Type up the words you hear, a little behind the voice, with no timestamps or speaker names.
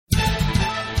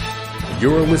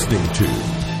You're listening to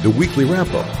the Weekly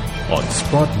Wrap-Up on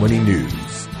Sprott Money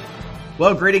News.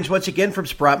 Well, greetings once again from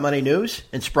Sprott Money News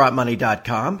and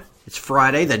SprottMoney.com. It's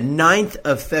Friday, the 9th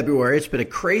of February. It's been a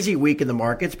crazy week in the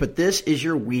markets, but this is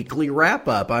your weekly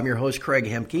wrap-up. I'm your host, Craig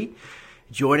Hemke.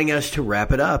 Joining us to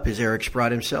wrap it up is Eric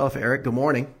Sprott himself. Eric, good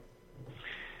morning.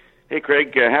 Hey,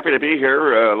 Craig. Happy to be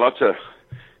here. Lots of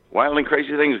wild and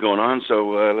crazy things going on, so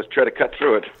let's try to cut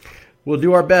through it. We'll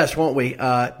do our best, won't we?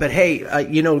 But hey,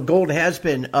 gold has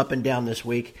been up and down this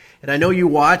week, and I know you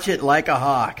watch it like a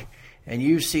hawk, and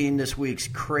you've seen this week's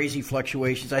crazy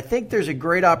fluctuations. I think there's a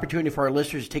great opportunity for our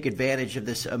listeners to take advantage of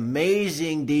this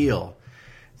amazing deal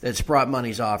that Sprott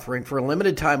Money's offering. For a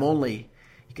limited time only,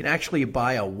 you can actually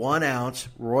buy a 1-ounce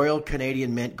Royal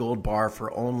Canadian Mint gold bar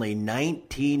for only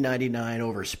 $19.99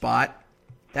 over spot.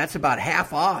 That's about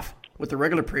half off what the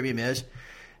regular premium is.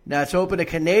 Now, it's open to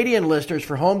Canadian listeners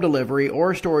for home delivery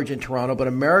or storage in Toronto, but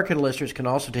American listeners can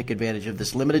also take advantage of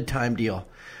this limited time deal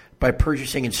by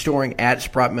purchasing and storing at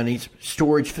Sprott Money's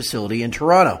storage facility in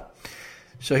Toronto.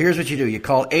 So here's what you do. You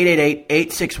call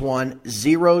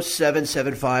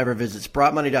 888-861-0775 or visit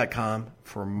SprottMoney.com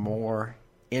for more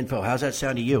info. How's that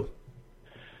sound to you?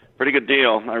 Pretty good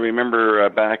deal. I remember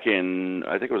back in,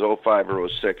 I think it was 05 or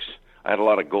 06, I had a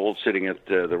lot of gold sitting at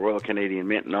the Royal Canadian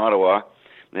Mint in Ottawa.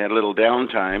 They had a little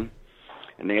downtime,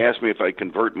 and they asked me if I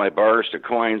convert my bars to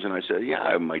coins, and I said, yeah,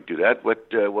 I might do that.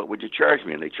 What would you charge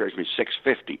me? And they charged me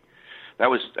 $6.50. That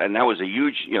was a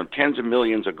huge, tens of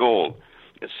millions of gold,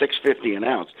 at $6.50 an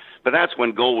ounce. But that's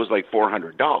when gold was like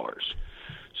 $400.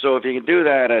 So if you can do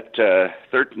that at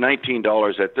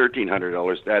 $19 at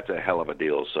 $1,300, that's a hell of a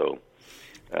deal. So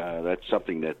that's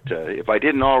something that if I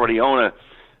didn't already own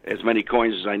as many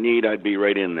coins as I need, I'd be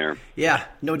right in there. Yeah,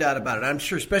 no doubt about it. I'm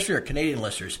sure, especially our Canadian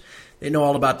listeners, they know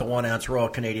all about the 1-ounce Royal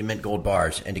Canadian Mint gold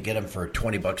bars, and to get them for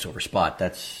 $20 over spot,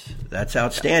 that's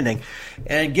outstanding.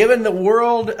 And given the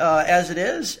world as it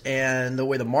is, and the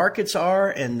way the markets are,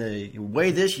 and the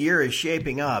way this year is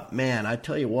shaping up, man, I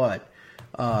tell you what,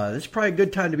 this is probably a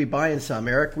good time to be buying some.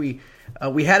 Eric, we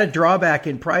had a drawback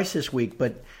in price this week,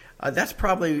 but that's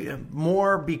probably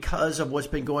more because of what's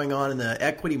been going on in the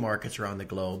equity markets around the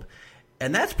globe.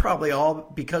 And that's probably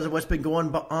all because of what's been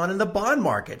going on in the bond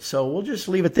market. So we'll just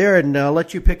leave it there and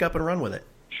let you pick up and run with it.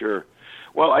 Sure.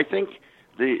 Well, I think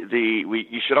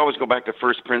you should always go back to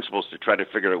first principles to try to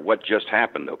figure out what just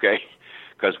happened, okay?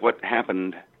 Because what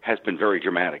happened has been very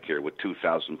dramatic here with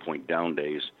 2,000-point down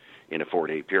days in a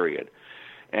 4-day period.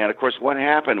 And, of course, what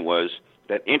happened was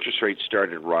that interest rates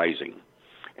started rising.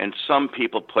 And some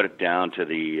people put it down to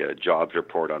the jobs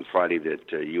report on Friday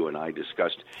that you and I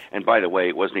discussed. And by the way,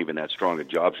 it wasn't even that strong a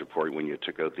jobs report when you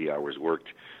took out the hours worked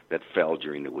that fell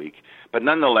during the week. But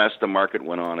nonetheless, the market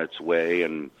went on its way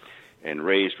and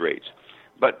raised rates.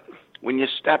 But when you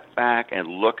step back and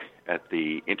look at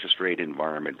the interest rate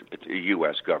environment, the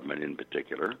U.S. government in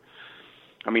particular,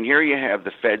 I mean, here you have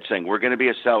the Fed saying we're going to be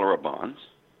a seller of bonds.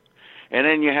 And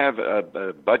then you have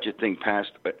a budget thing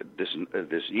passed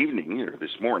this evening or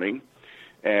this morning,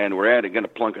 and we're going to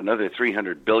plunk another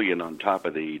 $300 billion on top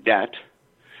of the debt.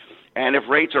 And if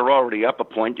rates are already up a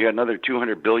point, you have another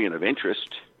 $200 billion of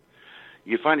interest.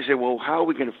 You finally say, well,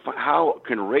 how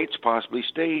can rates possibly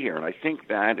stay here? And I think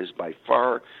that is by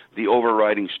far the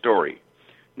overriding story.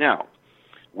 Now,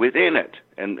 within it,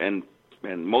 and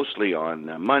mostly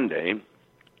on Monday,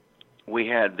 we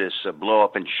had this blow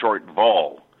up in short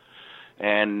vol.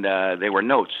 And they were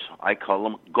notes. I call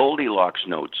them Goldilocks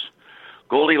notes.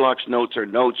 Goldilocks notes are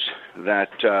notes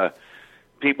that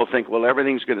people think, well,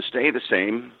 everything's going to stay the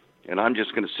same, and I'm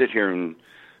just going to sit here and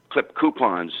clip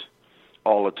coupons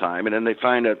all the time. And then they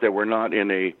find out that we're not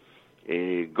in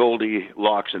a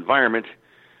Goldilocks environment.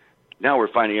 Now we're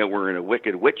finding out we're in a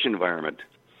wicked witch environment.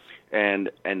 And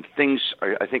things,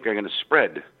 I think, are going to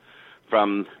spread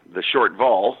from the short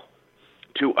vol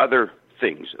to other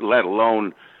things, let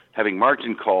alone having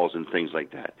margin calls and things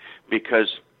like that.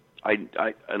 Because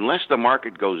unless the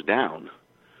market goes down,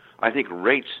 I think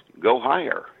rates go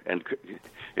higher. And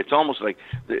it's almost like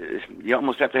you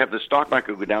almost have to have the stock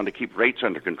market go down to keep rates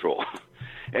under control.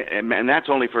 and that's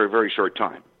only for a very short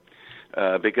time.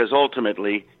 Because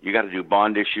ultimately, you got to do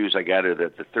bond issues. I gather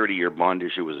that the 30-year bond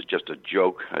issue was just a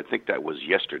joke. I think that was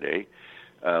yesterday.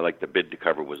 Like the bid to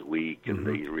cover was weak, and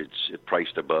it's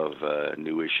priced above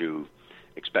new issue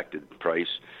expected price.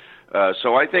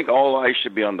 So I think all eyes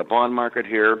should be on the bond market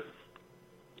here,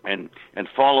 and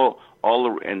follow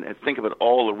and think about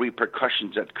all the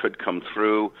repercussions that could come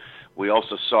through. We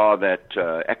also saw that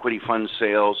equity fund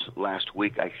sales last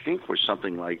week, I think, were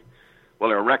something like,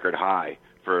 well, a record high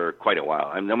for quite a while.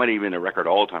 I mean, they might even a record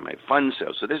all-time high fund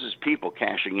sales. So this is people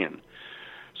cashing in.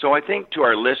 So I think to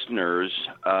our listeners,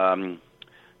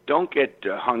 don't get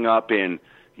hung up in,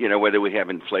 whether we have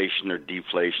inflation or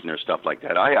deflation or stuff like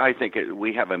that. I think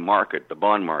we have a market, the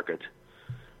bond market,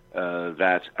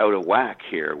 that's out of whack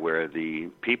here, where the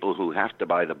people who have to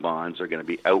buy the bonds are going to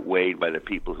be outweighed by the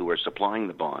people who are supplying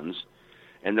the bonds,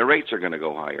 and the rates are going to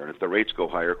go higher. And if the rates go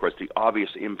higher, of course, the obvious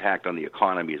impact on the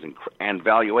economy and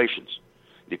valuations.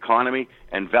 The economy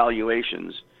and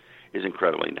valuations is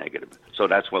incredibly negative. So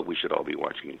that's what we should all be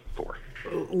watching for.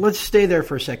 Let's stay there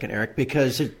for a second, Eric,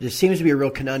 because there seems to be a real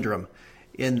conundrum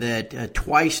in that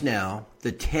twice now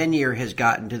the 10-year has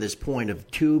gotten to this point of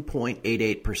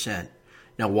 2.88%.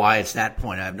 Now, why it's that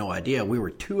point, I have no idea. We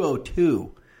were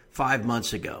 202 5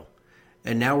 months ago,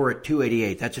 and now we're at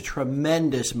 288. That's a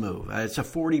tremendous move. It's a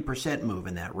 40% move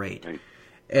in that rate. Right.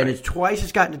 And it's twice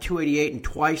it's gotten to 288, and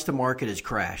twice the market has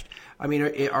crashed. I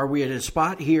mean, are we at a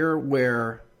spot here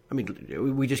where,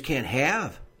 we just can't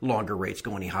have longer rates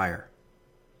go any higher?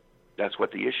 That's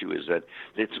what the issue is, that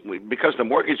it's because the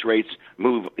mortgage rates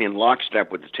move in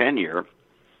lockstep with the 10-year,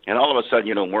 and all of a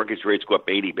sudden, mortgage rates go up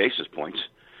 80 basis points.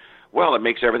 Well, it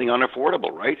makes everything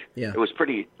unaffordable, right? Yeah. It was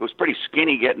pretty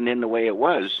skinny getting in the way it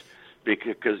was,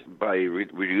 because by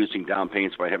reducing down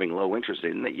payments, by having low interest,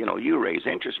 you raise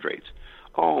interest rates.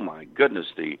 Oh my goodness,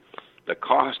 the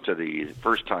cost to the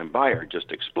first-time buyer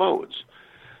just explodes.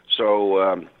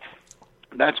 So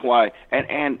that's why,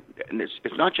 and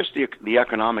it's not just the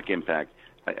economic impact,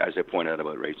 as I point out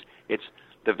about rates. It's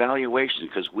the valuation,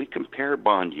 because we compare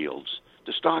bond yields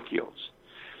to stock yields.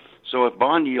 So if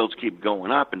bond yields keep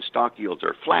going up and stock yields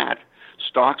are flat,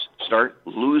 stocks start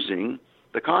losing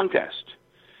the contest.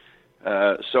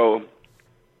 So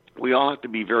we all have to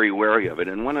be very wary of it.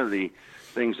 And one of the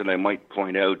things that I might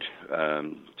point out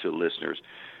to listeners,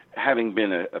 having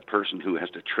been a person who has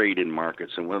to trade in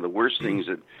markets, and one of the worst things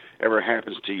that ever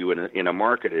happens to you in a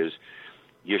market is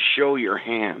you show your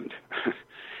hand.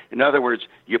 In other words,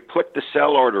 you put the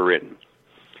sell order in.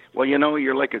 Well,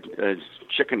 you're like a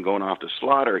chicken going off to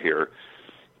slaughter here,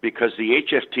 because the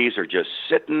HFTs are just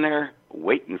sitting there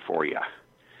waiting for you.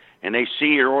 And they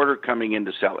see your order coming in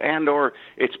to sell, or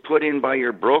it's put in by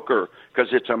your broker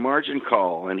because it's a margin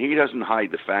call, and he doesn't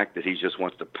hide the fact that he just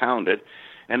wants to pound it.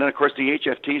 And then, of course, the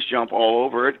HFTs jump all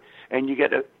over it, and you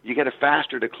get a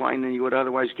faster decline than you would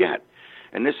otherwise get.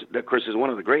 And this, of course, is one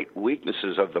of the great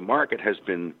weaknesses of the market, has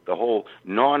been the whole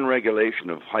non-regulation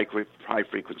of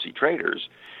high-frequency traders,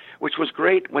 which was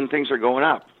great when things are going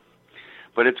up.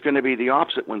 But it's going to be the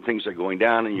opposite when things are going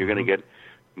down, and you're going to get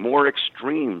more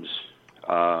extremes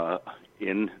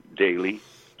in daily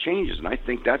changes. And I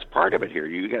think that's part of it here.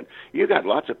 You got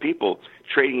lots of people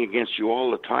trading against you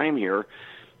all the time here.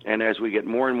 And as we get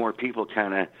more and more people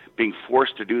kind of being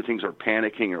forced to do things or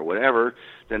panicking or whatever,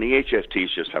 then the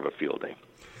HFTs just have a field day.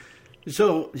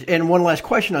 So, and one last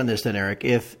question on this then, Eric.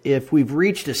 If we've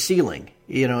reached a ceiling,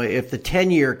 if the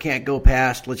 10-year can't go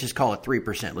past, let's just call it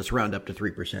 3%. Let's round up to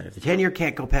 3%. If the 10-year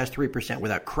can't go past 3%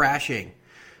 without crashing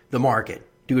the market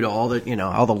due to all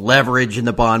the leverage in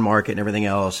the bond market and everything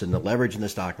else, and the leverage in the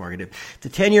stock market, if the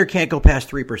 10-year can't go past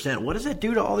 3%, what does that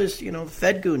do to all this,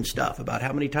 Fed goon stuff about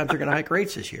how many times they're going to hike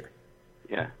rates this year?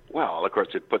 Yeah. Well, of course,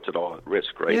 it puts it all at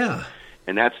risk, right? Yeah.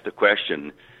 And that's the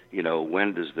question.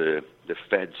 When does the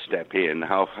Fed step in?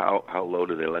 How low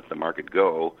do they let the market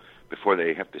go before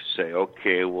they have to say,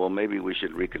 okay, well, maybe we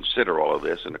should reconsider all of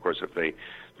this? And of course, if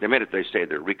the minute they say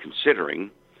they're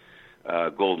reconsidering,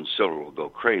 gold and silver will go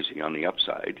crazy on the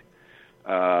upside.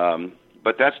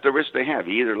 But that's the risk they have.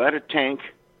 You either let it tank,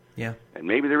 yeah, and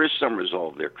maybe there is some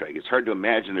resolve there, Craig. It's hard to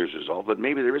imagine there's resolve, but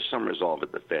maybe there is some resolve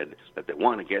at the Fed that they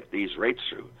want to get these rates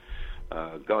through.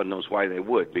 God knows why they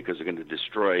would, because they're going to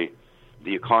destroy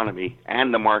the economy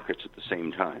and the markets at the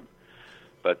same time.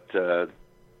 But it's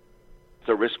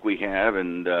a risk we have,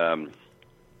 and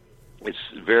it's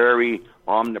very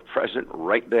omnipresent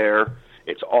right there.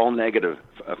 It's all negative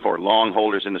for long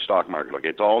holders in the stock market. Like,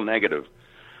 it's all negative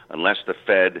unless the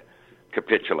Fed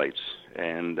capitulates.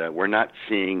 And we're not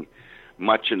seeing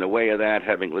much in the way of that,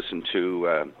 having listened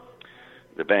to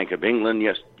the Bank of England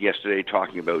yesterday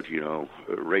talking about,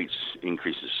 rates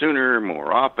increases sooner,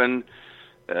 more often.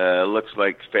 Looks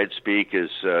like Fed speak is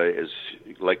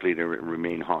likely to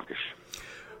remain hawkish.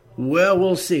 Well,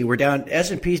 we'll see. We're down.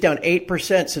 S&P's down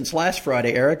 8% since last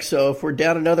Friday, Eric. So if we're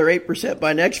down another 8%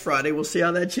 by next Friday, we'll see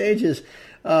how that changes.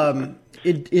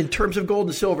 In terms of gold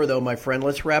and silver, though, my friend,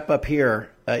 let's wrap up here.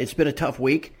 It's been a tough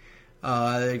week.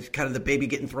 It's kind of the baby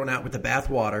getting thrown out with the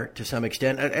bathwater to some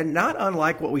extent, and not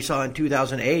unlike what we saw in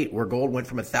 2008, where gold went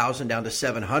from 1,000 down to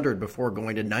 700 before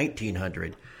going to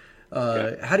 1,900.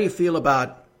 How do you feel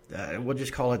about? We'll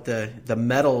just call it the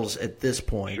metals at this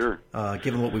point, Sure.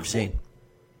 Given what we've seen.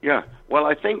 Yeah. Well,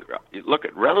 I think, look,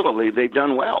 relatively, they've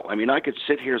done well. I mean, I could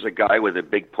sit here as a guy with a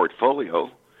big portfolio,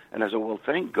 and I said, well,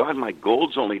 thank God my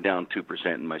gold's only down 2%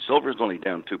 and my silver's only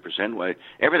down 2%. Well,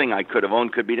 everything I could have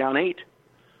owned could be down 8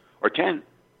 or 10.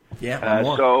 Yeah.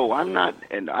 So I'm not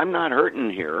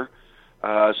hurting here.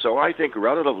 So I think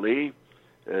relatively,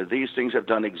 these things have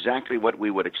done exactly what we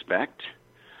would expect.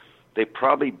 They've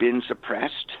probably been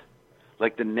suppressed.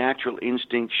 Like the natural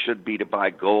instinct should be to buy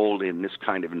gold in this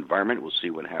kind of environment. We'll see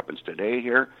what happens today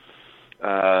here.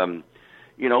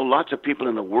 Lots of people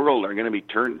in the world are going to be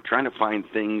trying to find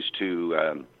things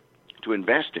to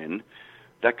invest in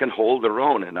that can hold their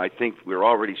own. And I think we're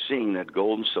already seeing that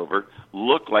gold and silver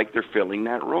look like they're filling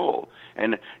that role.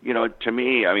 And, to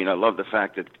me, I mean, I love the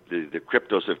fact that the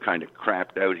cryptos have kind of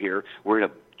crapped out here. We're in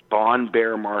a bond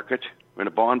bear market.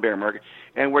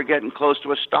 And we're getting close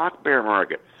to a stock bear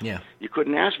market. Yeah. You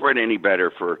couldn't ask for it any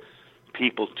better for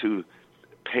people to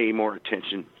pay more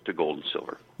attention to gold and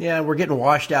silver. Yeah, we're getting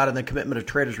washed out in the Commitment of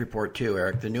Traders report too,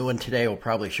 Eric. The new one today will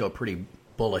probably show a pretty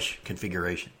bullish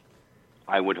configuration.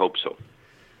 I would hope so.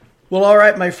 Well, all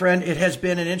right, my friend. It has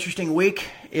been an interesting week.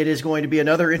 It is going to be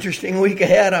another interesting week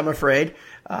ahead, I'm afraid.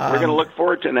 We're going to look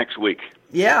forward to next week.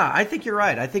 Yeah, I think you're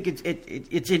right. I think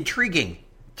it's intriguing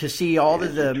to see all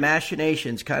the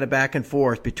machinations kind of back and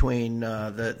forth between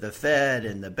the Fed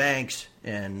and the banks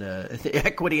and the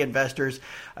equity investors.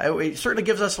 It certainly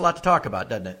gives us a lot to talk about,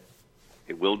 doesn't it?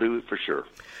 It will do, for sure.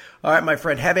 All right, my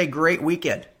friend. Have a great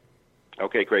weekend.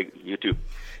 Okay, Craig. You too.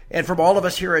 And from all of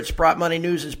us here at Sprott Money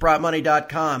News and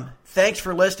SprottMoney.com, thanks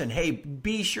for listening. Hey,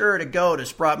 be sure to go to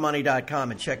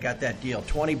SprottMoney.com and check out that deal.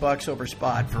 $20 over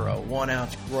spot for a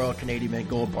 1-ounce Royal Canadian Mint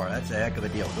Gold Bar. That's a heck of a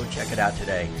deal. Go check it out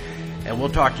today. And we'll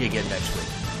talk to you again next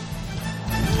week.